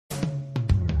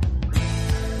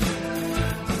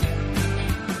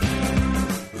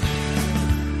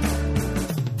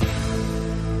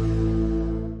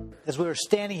as we were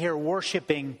standing here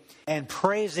worshiping and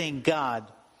praising God,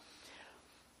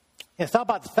 I thought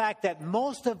about the fact that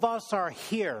most of us are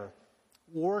here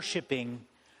worshiping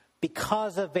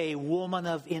because of a woman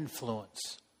of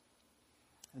influence.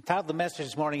 The title of the message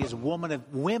this morning is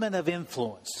Women of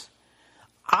Influence.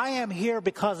 I am here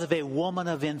because of a woman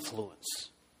of influence.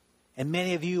 And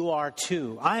many of you are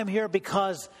too. I am here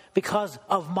because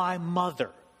of my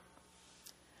mother.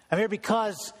 I'm here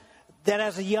because that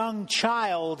as a young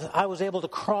child, I was able to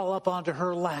crawl up onto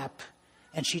her lap,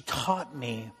 and she taught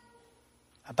me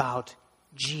about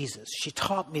Jesus. She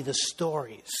taught me the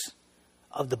stories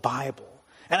of the Bible.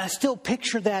 And I still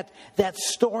picture that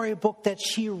storybook that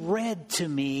she read to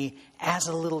me as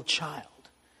a little child.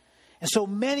 And so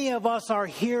many of us are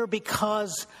here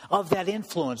because of that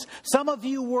influence. Some of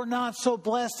you were not so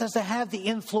blessed as to have the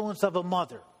influence of a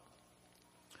mother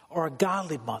or a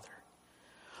godly mother.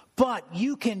 But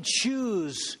you can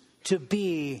choose to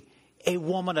be a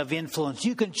woman of influence.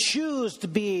 You can choose to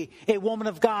be a woman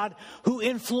of God who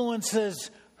influences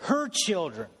her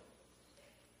children.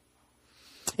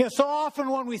 You know, so often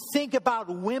when we think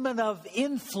about women of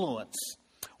influence,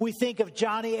 we think of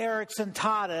Johnny Erickson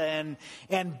Tada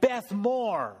and Beth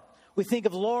Moore. We think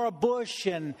of Laura Bush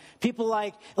and people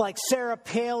like Sarah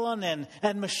Palin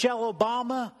and Michelle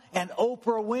Obama and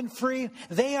Oprah Winfrey.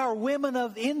 They are women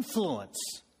of influence.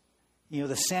 You know,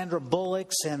 the Sandra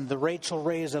Bullocks and the Rachel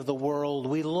Rays of the world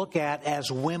we look at as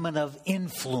women of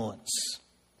influence.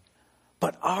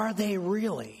 But are they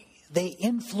really? They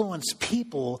influence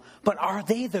people, but are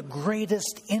they the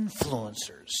greatest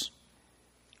influencers?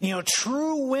 You know,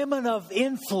 true women of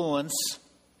influence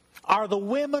are the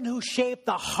women who shape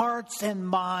the hearts and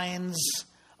minds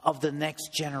of the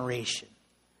next generation.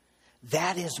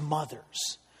 That is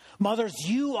mothers. Mothers,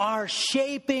 you are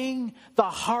shaping the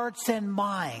hearts and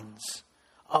minds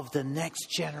of the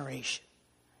next generation.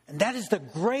 And that is the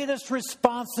greatest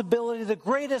responsibility, the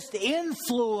greatest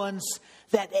influence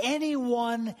that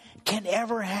anyone can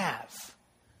ever have,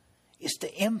 is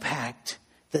to impact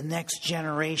the next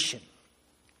generation.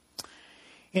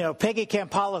 You know, Peggy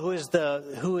Campolo,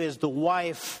 who is the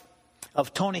wife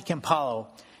of Tony Campolo,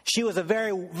 she was a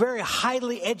very, very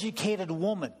highly educated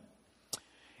woman.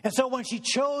 And so when she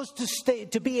chose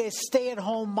to be a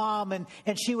stay-at-home mom and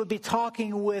she would be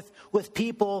talking with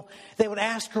people, they would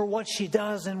ask her what she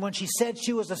does. And when she said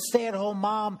she was a stay-at-home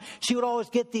mom, she would always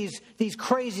get these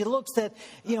crazy looks that,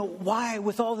 you know, why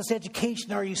with all this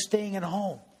education are you staying at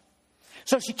home?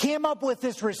 So she came up with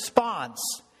this response.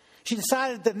 She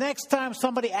decided the next time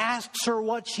somebody asks her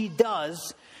what she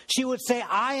does, she would say,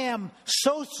 I am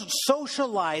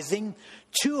socializing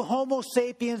to Homo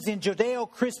sapiens in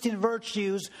Judeo-Christian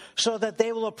virtues so that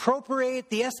they will appropriate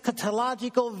the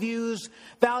eschatological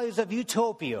values of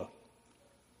utopia.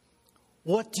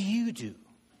 What do you do?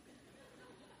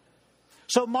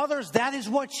 So mothers, that is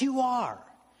what you are.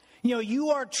 You know, you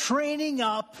are training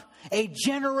up a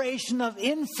generation of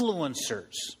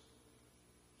influencers.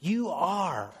 You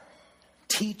are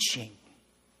teaching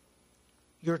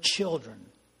your children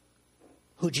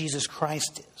who Jesus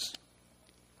Christ is.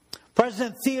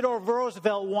 President Theodore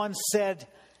Roosevelt once said,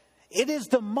 "It is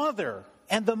the mother,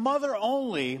 and the mother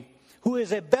only, who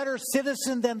is a better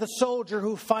citizen than the soldier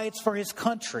who fights for his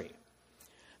country.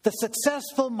 The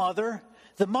successful mother,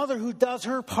 the mother who does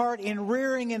her part in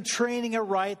rearing and training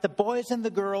aright the boys and the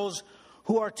girls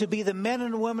who are to be the men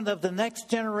and women of the next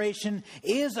generation,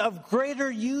 is of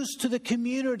greater use to the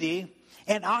community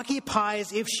and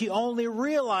occupies, if she only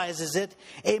realizes it,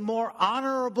 a more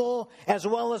honorable as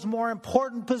well as more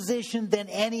important position than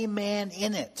any man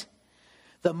in it.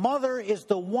 The mother is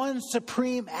the one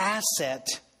supreme asset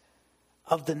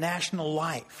of the national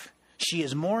life. She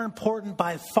is more important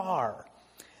by far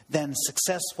than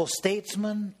successful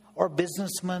statesmen or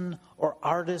businessmen or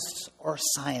artists or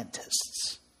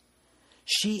scientists.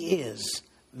 She is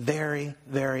very,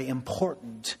 very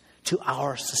important to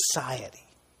our society."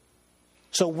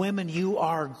 So women, you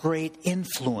are great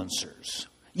influencers.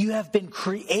 You have been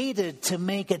created to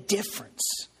make a difference.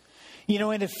 You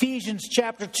know, in Ephesians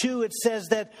chapter 2, it says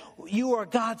that you are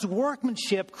God's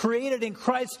workmanship, created in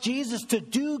Christ Jesus to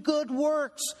do good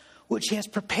works, which He has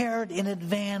prepared in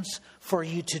advance for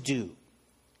you to do.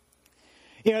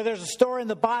 You know, there's a story in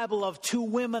the Bible of two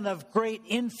women of great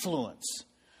influence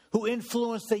who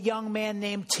influenced a young man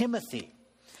named Timothy.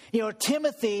 You know,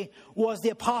 Timothy was the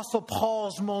Apostle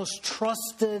Paul's most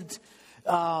trusted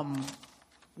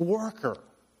worker.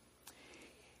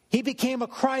 He became a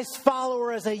Christ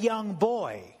follower as a young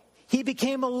boy. He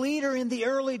became a leader in the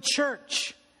early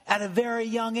church at a very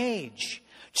young age.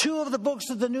 2 of the books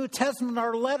of the New Testament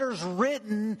are letters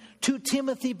written to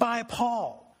Timothy by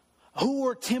Paul. Who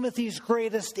were Timothy's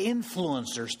greatest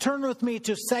influencers? Turn with me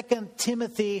to 2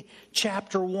 Timothy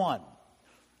chapter 1.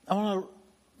 I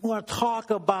want to talk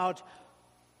about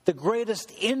the greatest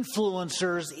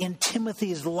influencers in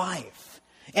Timothy's life.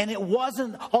 And it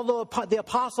wasn't, although the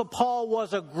Apostle Paul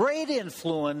was a great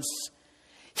influence,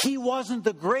 he wasn't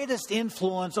the greatest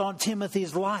influence on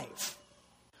Timothy's life.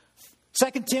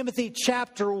 2 Timothy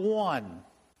chapter 1,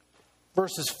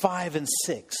 verses 5 and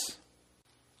 6.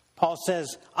 Paul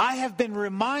says, I have been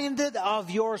reminded of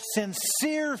your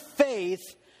sincere faith,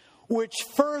 which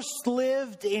first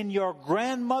lived in your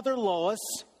grandmother Lois,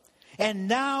 and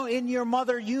now in your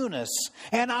mother Eunice.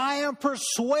 And I am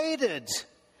persuaded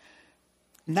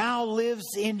now lives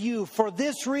in you. For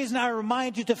this reason I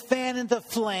remind you to fan into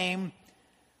flame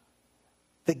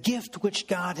the gift which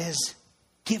God has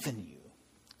given you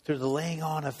through the laying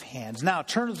on of hands. Now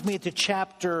turn with me to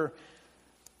chapter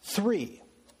 3.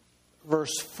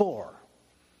 Verse 4.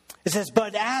 It says,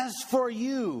 but as for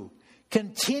you,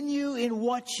 continue in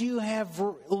what you have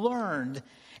learned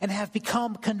and have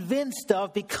become convinced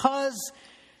of, because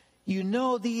you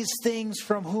know these things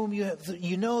from whom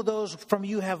you know those from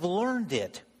you have learned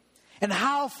it, and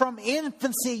how from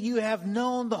infancy you have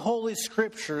known the Holy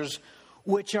Scriptures,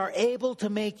 which are able to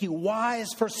make you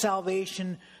wise for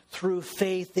salvation through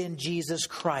faith in Jesus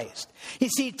Christ. You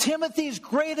see, Timothy's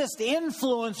greatest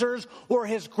influencers were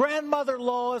his grandmother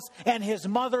Lois and his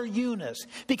mother Eunice,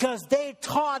 because they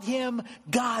taught him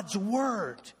God's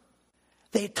Word.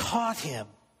 They taught him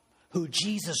who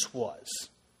Jesus was.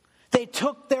 They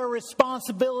took their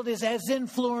responsibilities as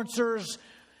influencers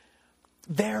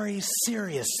very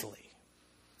seriously.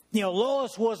 You know,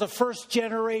 Lois was a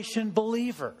first-generation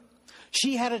believer.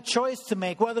 She had a choice to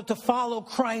make whether to follow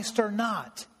Christ or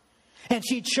not. And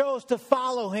she chose to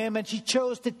follow him, and she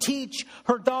chose to teach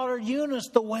her daughter Eunice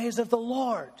the ways of the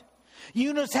Lord.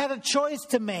 Eunice had a choice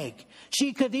to make.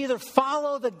 She could either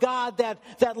follow the God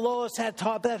that Lois had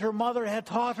taught, that her mother had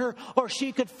taught her, or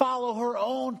she could follow her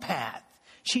own path.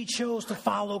 She chose to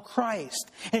follow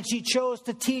Christ, and she chose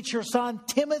to teach her son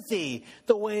Timothy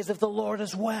the ways of the Lord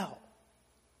as well.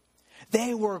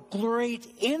 They were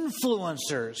great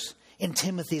influencers in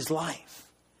Timothy's life,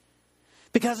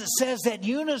 because it says that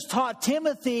Eunice taught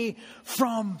Timothy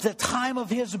from the time of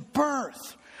his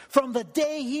birth. From the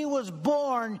day he was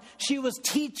born, she was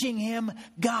teaching him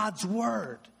God's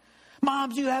Word.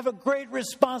 Moms, you have a great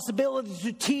responsibility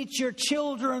to teach your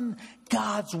children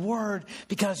God's Word,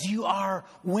 because you are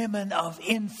women of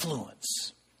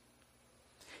influence.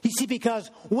 You see, because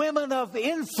women of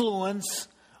influence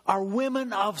are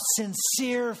women of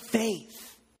sincere faith.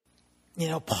 You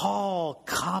know, Paul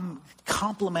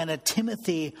complimented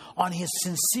Timothy on his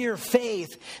sincere faith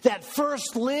that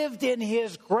first lived in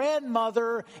his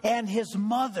grandmother and his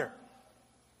mother.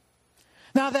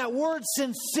 Now, that word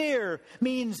sincere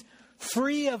means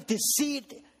free of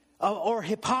deceit or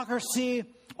hypocrisy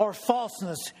or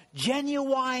falseness,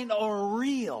 genuine or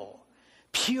real,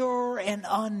 pure and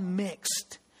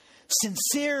unmixed.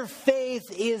 Sincere faith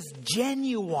is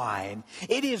genuine.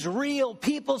 It is real.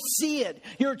 People see it.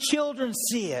 Your children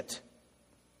see it.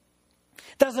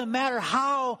 Doesn't matter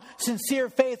how sincere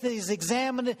faith is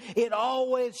examined, it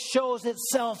always shows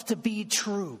itself to be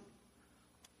true.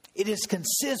 It is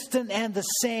consistent and the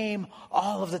same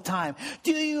all of the time.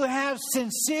 Do you have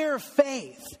sincere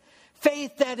faith?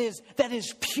 Faith that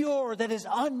is pure, that is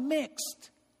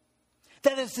unmixed,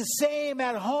 that is the same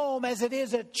at home as it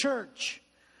is at church,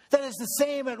 that is the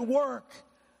same at work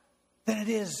than it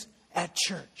is at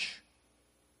church?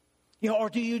 You know, or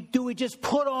do we just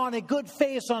put on a good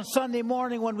face on Sunday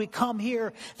morning when we come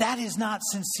here? That is not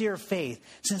sincere faith.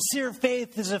 Sincere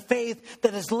faith is a faith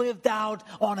that is lived out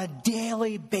on a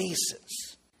daily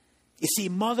basis. You see,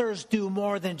 mothers do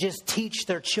more than just teach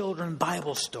their children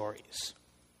Bible stories.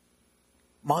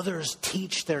 Mothers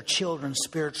teach their children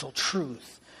spiritual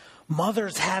truth.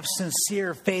 Mothers have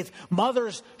sincere faith.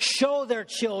 Mothers show their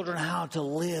children how to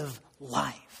live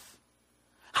life,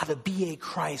 how to be a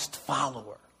Christ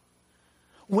follower.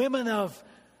 Women of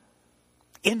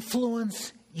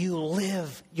influence, you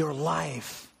live your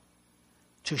life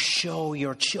to show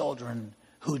your children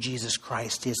who Jesus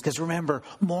Christ is. Because remember,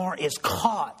 more is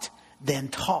caught than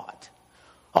taught.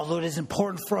 Although it is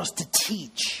important for us to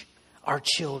teach our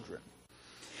children.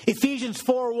 Ephesians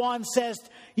 4:1 says,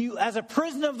 you, as a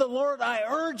prisoner of the Lord, I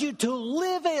urge you to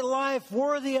live a life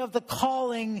worthy of the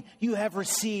calling you have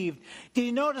received. Do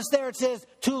you notice there it says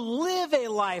to live a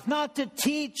life, not to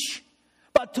teach,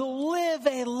 but to live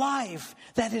a life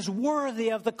that is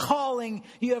worthy of the calling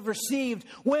you have received.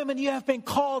 Women, you have been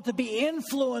called to be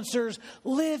influencers.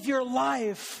 Live your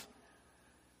life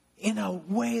in a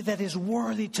way that is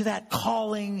worthy to that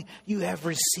calling you have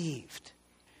received.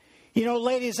 You know,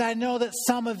 ladies, I know that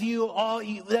some of you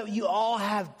all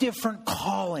have different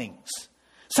callings.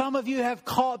 Some of you have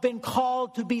been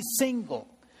called to be single.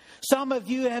 Some of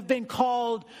you have been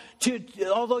called to,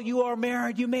 although you are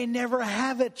married, you may never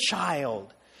have a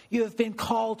child. You have been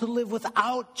called to live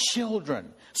without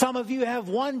children. Some of you have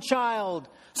one child.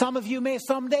 Some of you may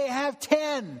someday have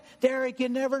 10. Derek, you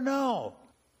never know.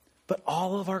 But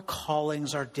all of our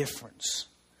callings are different.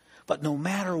 But no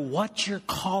matter what your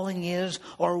calling is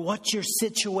or what your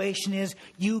situation is,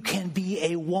 you can be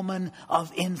a woman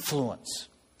of influence.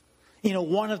 You know,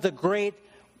 one of the great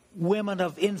women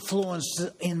of influence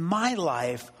in my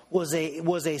life was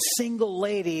a single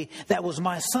lady that was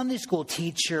my Sunday school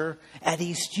teacher at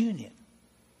East Union.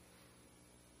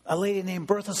 A lady named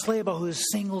Bertha Slabo, who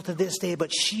is single to this day,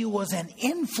 but she was an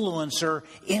influencer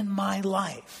in my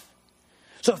life.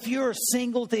 So if you're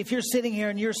single, if you're sitting here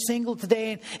and you're single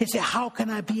today and say, how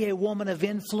can I be a woman of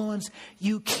influence?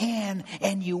 You can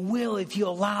and you will if you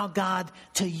allow God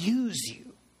to use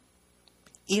you.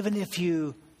 Even if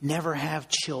you never have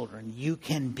children, you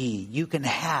can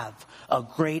have a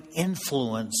great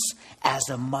influence as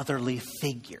a motherly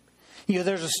figure. You know,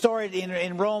 there's a story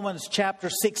in Romans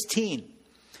chapter 16.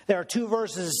 There are 2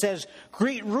 verses. It says,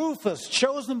 greet Rufus,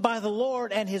 chosen by the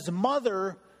Lord, and his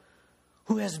mother,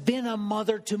 who has been a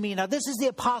mother to me. Now, this is the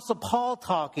Apostle Paul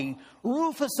talking.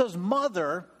 Rufus's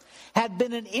mother had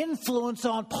been an influence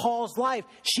on Paul's life.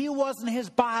 She wasn't his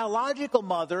biological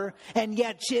mother, and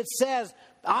yet it says,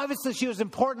 obviously she was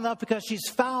important enough because she's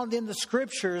found in the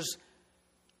Scriptures.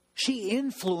 She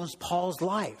influenced Paul's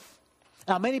life.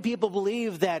 Now, many people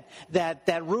believe that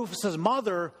Rufus's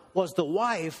mother was the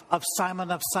wife of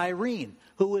Simon of Cyrene.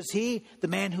 Who was he? The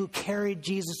man who carried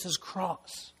Jesus'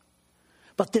 cross.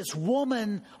 But this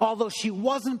woman, although she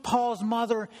wasn't Paul's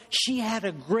mother, she had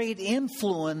a great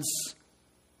influence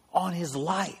on his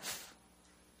life.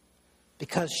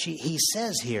 Because he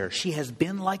says here, she has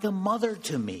been like a mother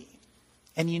to me.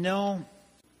 And you know,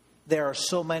 there are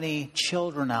so many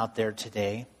children out there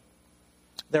today.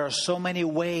 There are so many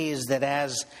ways that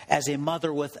as a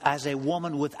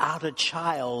woman without a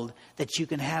child, that you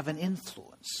can have an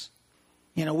influence.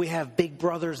 You know, we have big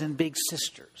brothers and big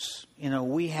sisters. You know,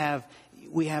 we have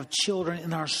children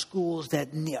in our schools that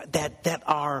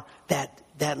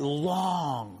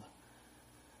long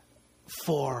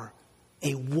for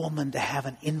a woman to have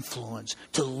an influence,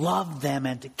 to love them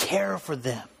and to care for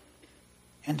them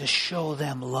and to show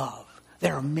them love.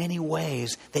 There are many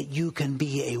ways that you can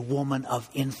be a woman of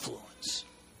influence.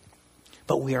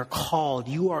 But you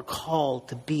are called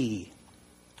to be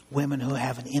women who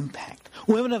have an impact.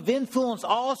 Women of influence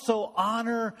also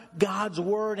honor God's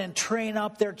word and train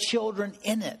up their children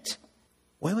in it.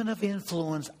 Women of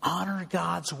influence honor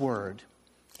God's word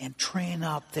and train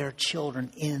up their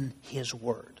children in His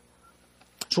word.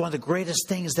 So one of the greatest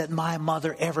things that my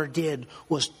mother ever did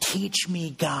was teach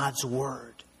me God's word.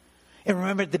 And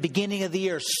remember at the beginning of the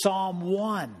year, Psalm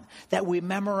 1 that we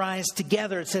memorized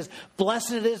together, it says,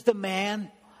 blessed is the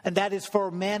man, and that is for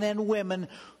men and women,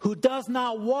 who does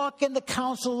not walk in the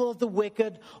counsel of the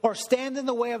wicked, or stand in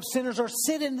the way of sinners, or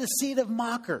sit in the seat of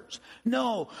mockers.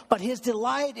 No, but his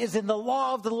delight is in the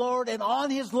law of the Lord, and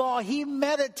on his law he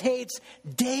meditates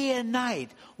day and night.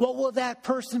 What will that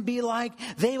person be like?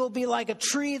 They will be like a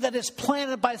tree that is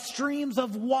planted by streams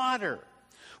of water,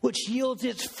 which yields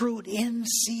its fruit in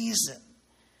season,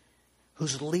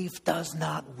 whose leaf does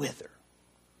not wither,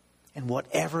 and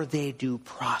whatever they do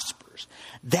prospers.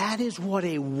 That is what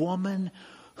a woman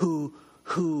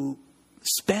who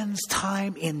spends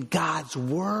time in God's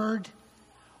word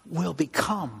will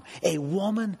become. A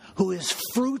woman who is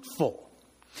fruitful,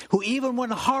 who even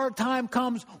when a hard time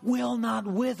comes will not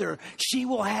wither. She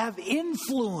will have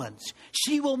influence.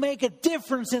 She will make a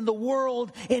difference in the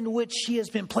world in which she has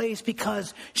been placed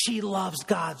because she loves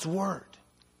God's word.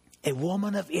 A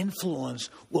woman of influence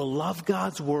will love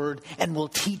God's word and will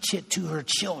teach it to her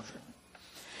children.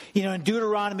 You know, in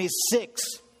Deuteronomy 6,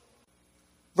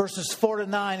 verses 4 to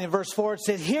 9, in verse 4 it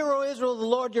says, hear, O Israel, the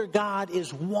Lord your God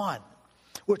is one.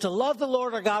 We're to love the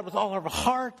Lord our God with all of our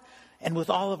heart, and with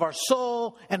all of our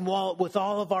soul, and with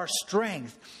all of our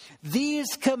strength.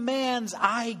 These commands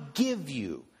I give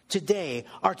you today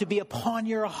are to be upon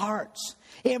your hearts.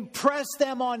 Impress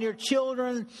them on your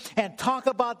children, and talk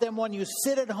about them when you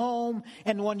sit at home,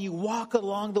 and when you walk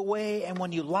along the way, and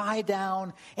when you lie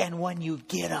down, and when you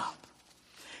get up.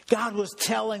 God was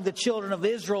telling the children of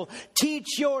Israel,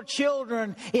 teach your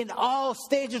children in all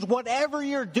stages, whatever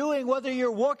you're doing, whether you're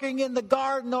working in the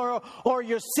garden or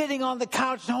you're sitting on the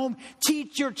couch at home,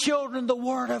 teach your children the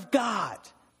Word of God.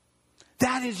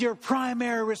 That is your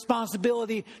primary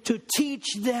responsibility, to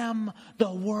teach them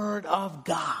the Word of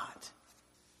God.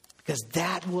 Because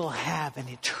that will have an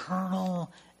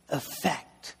eternal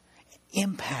effect,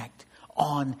 impact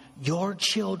on your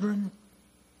children,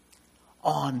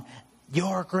 on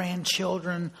your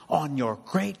grandchildren, on your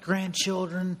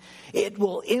great-grandchildren. It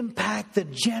will impact the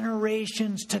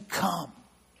generations to come.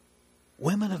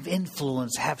 Women of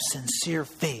influence have sincere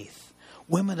faith.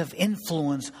 Women of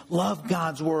influence love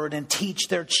God's Word and teach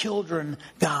their children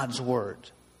God's Word.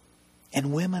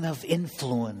 And women of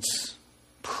influence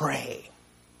pray.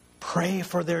 Pray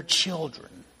for their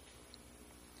children.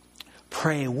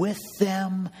 Pray with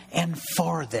them and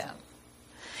for them.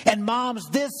 And moms,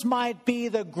 this might be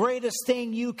the greatest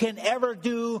thing you can ever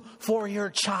do for your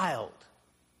child.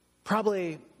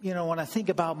 Probably, when I think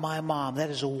about my mom,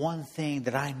 that is the one thing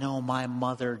that I know my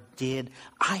mother did.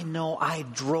 I know I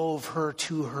drove her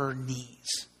to her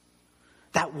knees.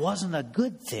 That wasn't a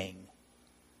good thing.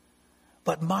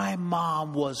 But my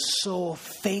mom was so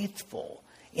faithful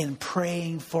in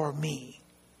praying for me.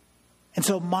 And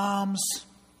so moms,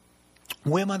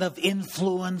 women of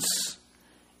influence,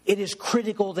 it is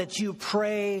critical that you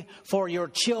pray for your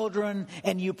children,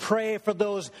 and you pray for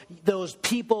those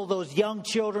people, those young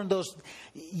children, those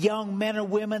young men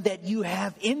and women that you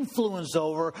have influence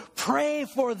over. Pray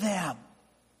for them.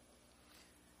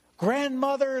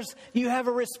 Grandmothers, you have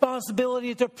a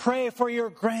responsibility to pray for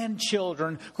your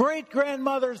grandchildren.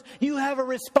 Great-grandmothers, you have a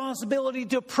responsibility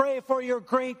to pray for your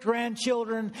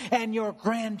great-grandchildren and your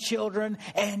grandchildren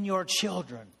and your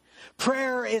children.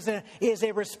 Prayer is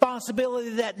a responsibility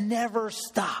that never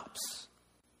stops.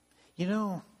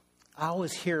 I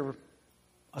always hear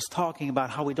us talking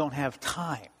about how we don't have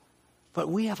time. But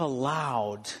we have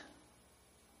allowed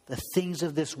the things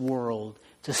of this world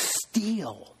to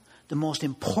steal the most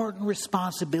important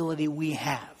responsibility we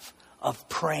have of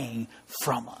praying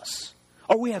from us.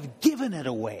 Or we have given it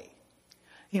away.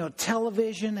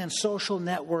 Television and social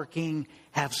networking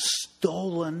have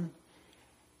stolen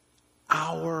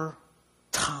our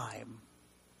time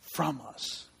from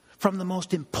us, from the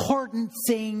most important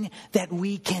thing that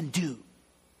we can do.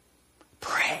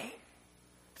 Pray.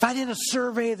 If I did a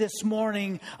survey this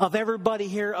morning of everybody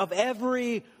here, of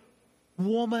every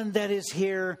woman that is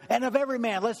here, and of every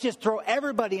man, let's just throw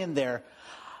everybody in there,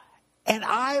 and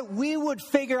we would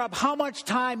figure out how much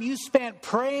time you spent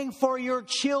praying for your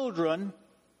children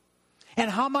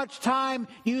and how much time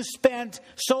you spent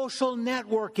social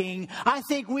networking. I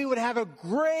think we would have a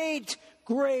great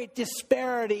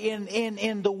disparity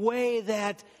in the way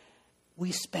that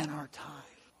we spend our time.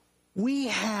 We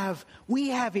have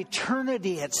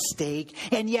eternity at stake,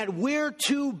 and yet we're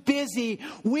too busy.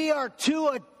 We are too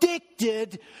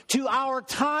addicted to our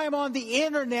time on the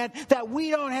internet that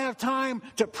we don't have time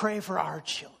to pray for our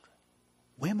children.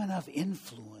 Women of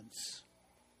influence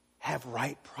have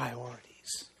right priorities.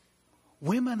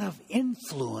 Women of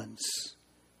influence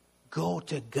go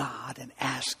to God and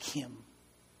ask Him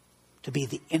to be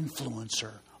the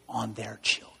influencer on their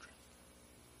children.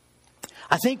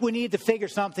 I think we need to figure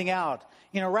something out.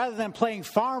 Rather than playing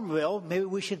Farmville, maybe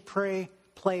we should play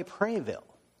Prayville.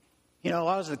 I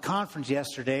was at a conference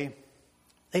yesterday.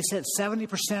 They said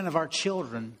 70% of our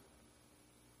children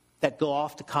that go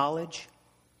off to college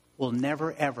will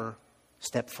never, ever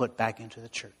step foot back into the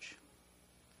church.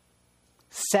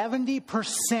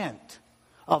 70%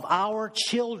 of our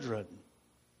children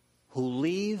who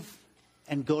leave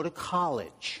and go to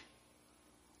college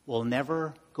will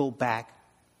never go back,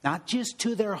 not just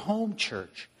to their home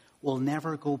church, will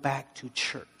never go back to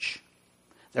church.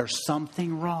 There's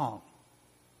something wrong.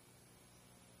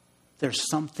 There's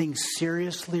something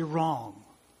seriously wrong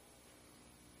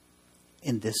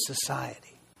in this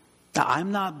society. Now,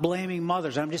 I'm not blaming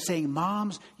mothers. I'm just saying,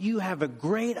 moms, you have a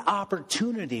great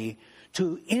opportunity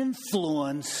to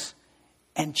influence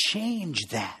and change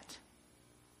that,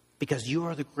 because you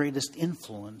are the greatest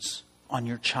influence on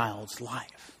your child's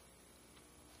life.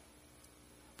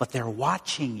 But they're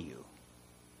watching you.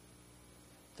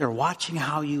 They're watching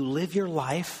how you live your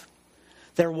life.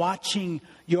 They're watching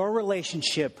your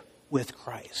relationship with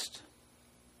Christ.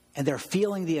 And they're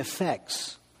feeling the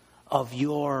effects of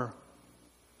your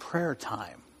prayer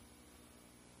time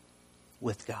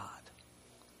with God.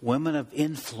 Women of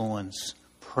influence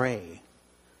pray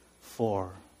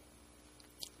for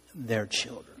their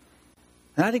children.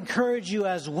 And I'd encourage you,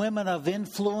 as women of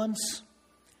influence,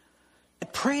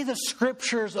 pray the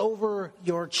scriptures over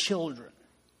your children.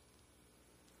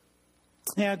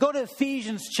 Now, go to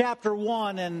Ephesians chapter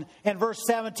 1 and verse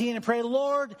 17 and pray,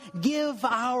 Lord, give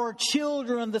our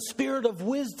children the spirit of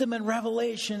wisdom and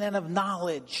revelation and of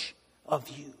knowledge of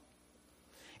you.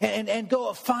 And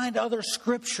go find other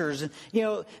scriptures. You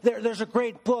know, there's a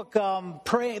great book,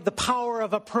 The Power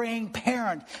of a Praying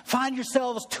Parent. Find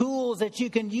yourselves tools that you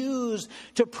can use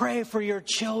to pray for your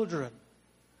children.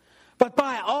 But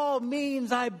by all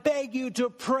means, I beg you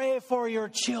to pray for your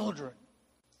children,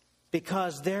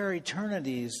 because their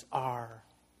eternities are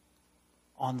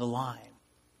on the line.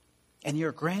 And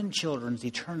your grandchildren's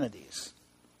eternities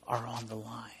are on the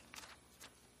line.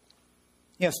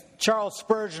 Yes, Charles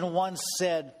Spurgeon once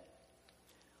said,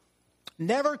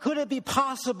 "Never could it be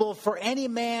possible for any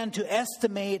man to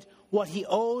estimate what he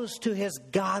owes to his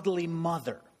godly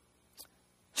mother.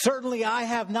 Certainly I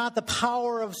have not the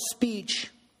power of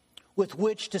speech with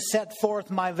which to set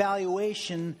forth my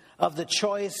valuation of the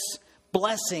choice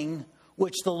blessing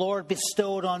which the Lord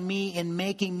bestowed on me in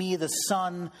making me the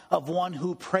son of one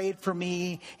who prayed for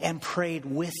me and prayed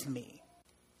with me.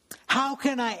 How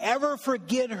can I ever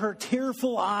forget her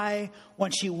tearful eye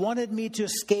when she wanted me to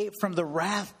escape from the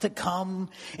wrath to come?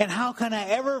 And how can I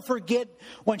ever forget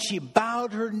when she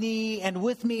bowed her knee and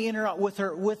with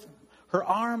her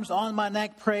arms on my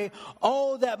neck pray,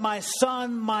 'Oh, that my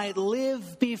son might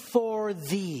live before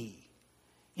thee.'"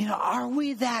 You know, are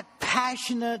we that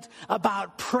passionate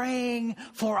about praying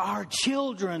for our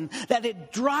children that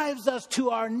it drives us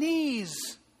to our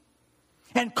knees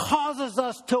and causes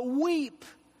us to weep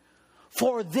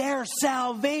for their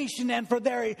salvation and for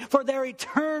their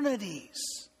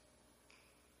eternities?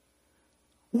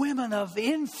 Women of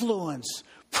influence,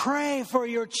 pray for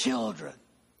your children.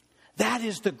 That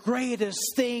is the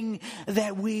greatest thing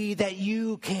that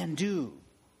you can do.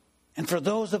 And for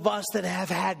those of us that have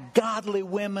had godly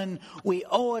women, we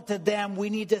owe it to them. We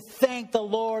need to thank the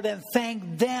Lord and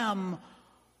thank them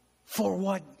for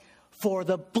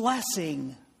the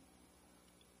blessing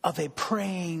of a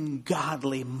praying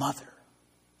godly mother.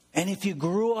 And if you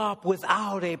grew up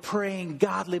without a praying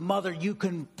godly mother, you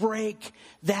can break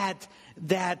that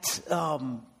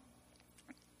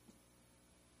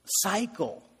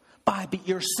cycle by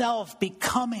yourself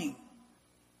becoming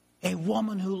a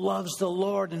woman who loves the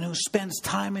Lord and who spends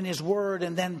time in His Word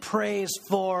and then prays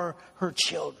for her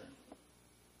children.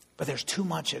 But there's too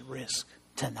much at risk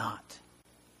to not.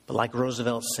 But like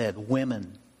Roosevelt said,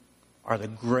 women are the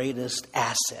greatest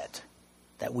asset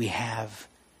that we have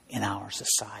in our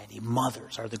society.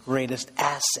 Mothers are the greatest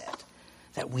asset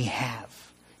that we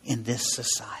have in this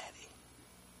society.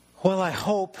 Well, I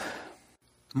hope,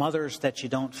 mothers, that you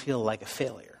don't feel like a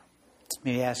failure.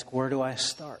 Maybe ask, where do I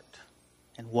start?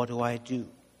 And what do I do?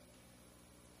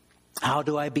 How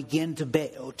do I begin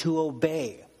to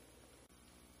obey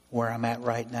where I'm at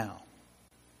right now?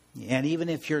 And even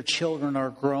if your children are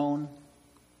grown,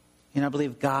 I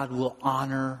believe God will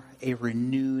honor a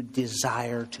renewed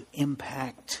desire to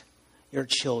impact your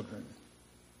children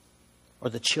or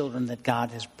the children that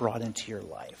God has brought into your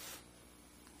life.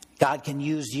 God can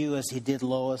use you as He did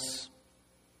Lois,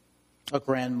 a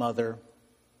grandmother,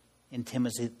 in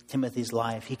Timothy's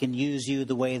life. He can use you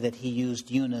the way that He used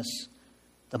Eunice,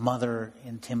 the mother,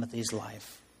 in Timothy's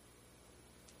life.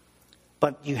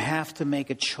 But you have to make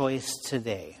a choice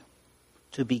today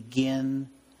to begin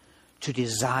to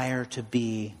desire to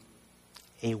be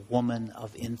a woman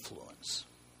of influence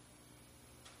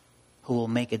who will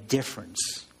make a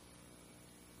difference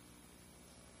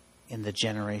in the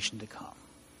generation to come.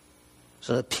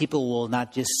 So that people will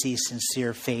not just see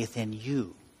sincere faith in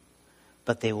you,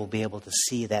 but they will be able to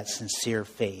see that sincere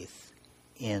faith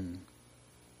in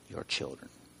your children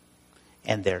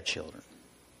and their children.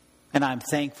 And I'm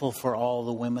thankful for all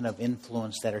the women of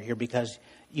influence that are here, because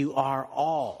you are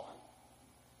all,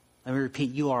 let me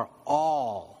repeat, you are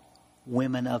all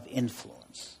women of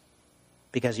influence,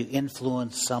 because you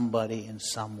influence somebody in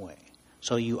some way.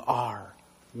 So you are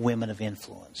women of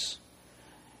influence.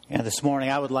 And this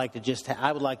morning I would like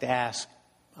to ask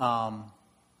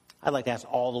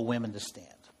all the women to stand.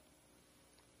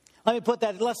 Let me put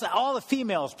that, all the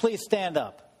females, please stand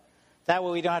up. That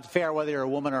way we don't have to figure out whether you're a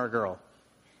woman or a girl.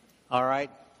 All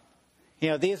right?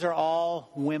 These are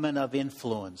all women of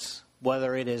influence,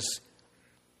 whether it is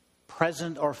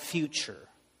present or future.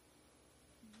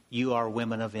 You are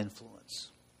women of influence.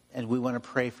 And we want to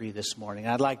pray for you this morning.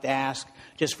 I'd like to ask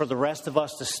just for the rest of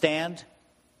us to stand.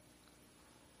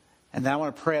 And then I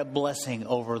want to pray a blessing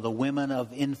over the women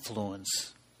of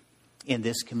influence in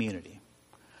this community.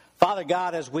 Father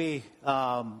God, as we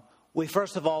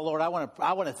first of all, Lord, I want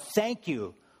to thank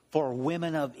you for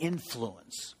women of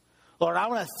influence. Lord, I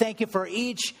want to thank you for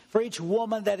each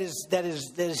woman that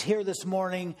is here this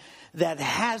morning that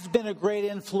has been a great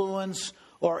influence,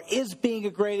 or is being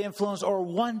a great influence, or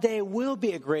one day will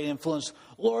be a great influence.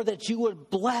 Lord, that you would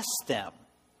bless them.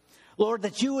 Lord,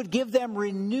 that you would give them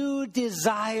renewed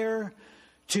desire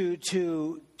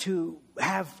to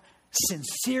have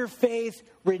sincere faith,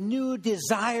 renewed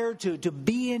desire to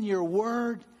be in your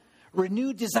word,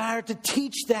 renewed desire to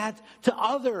teach that to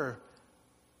other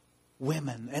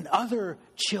women and other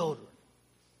children.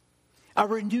 A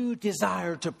renewed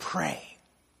desire to pray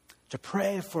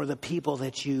for the people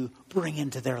that you bring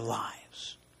into their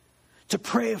lives, to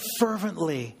pray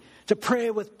fervently, to pray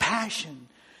with passion,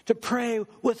 to pray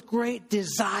with great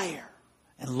desire.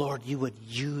 And Lord, you would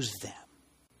use them.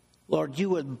 Lord, you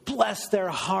would bless their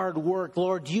hard work.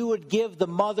 Lord, you would give the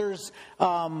mothers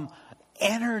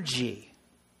energy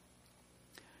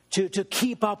to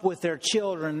keep up with their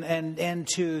children and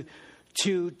to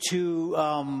do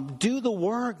the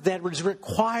work that was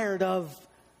required of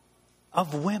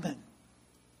women.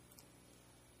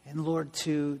 And Lord,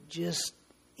 to just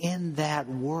in that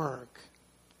work,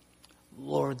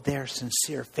 Lord, their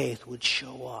sincere faith would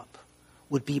show up,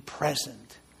 would be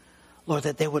present. Lord,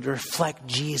 that they would reflect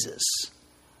Jesus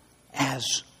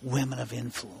as women of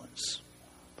influence.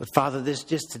 But Father,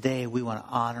 just today we want to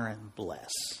honor and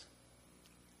bless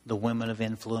the women of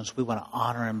influence. We want to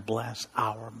honor and bless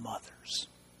our mothers.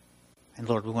 And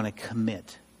Lord, we want to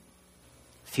commit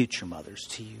future mothers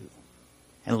to you.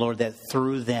 And Lord, that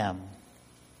through them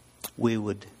you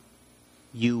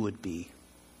would be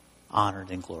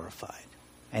honored and glorified,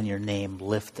 and your name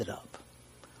lifted up.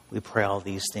 We pray all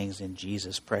these things in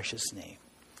Jesus' precious name.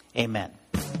 Amen.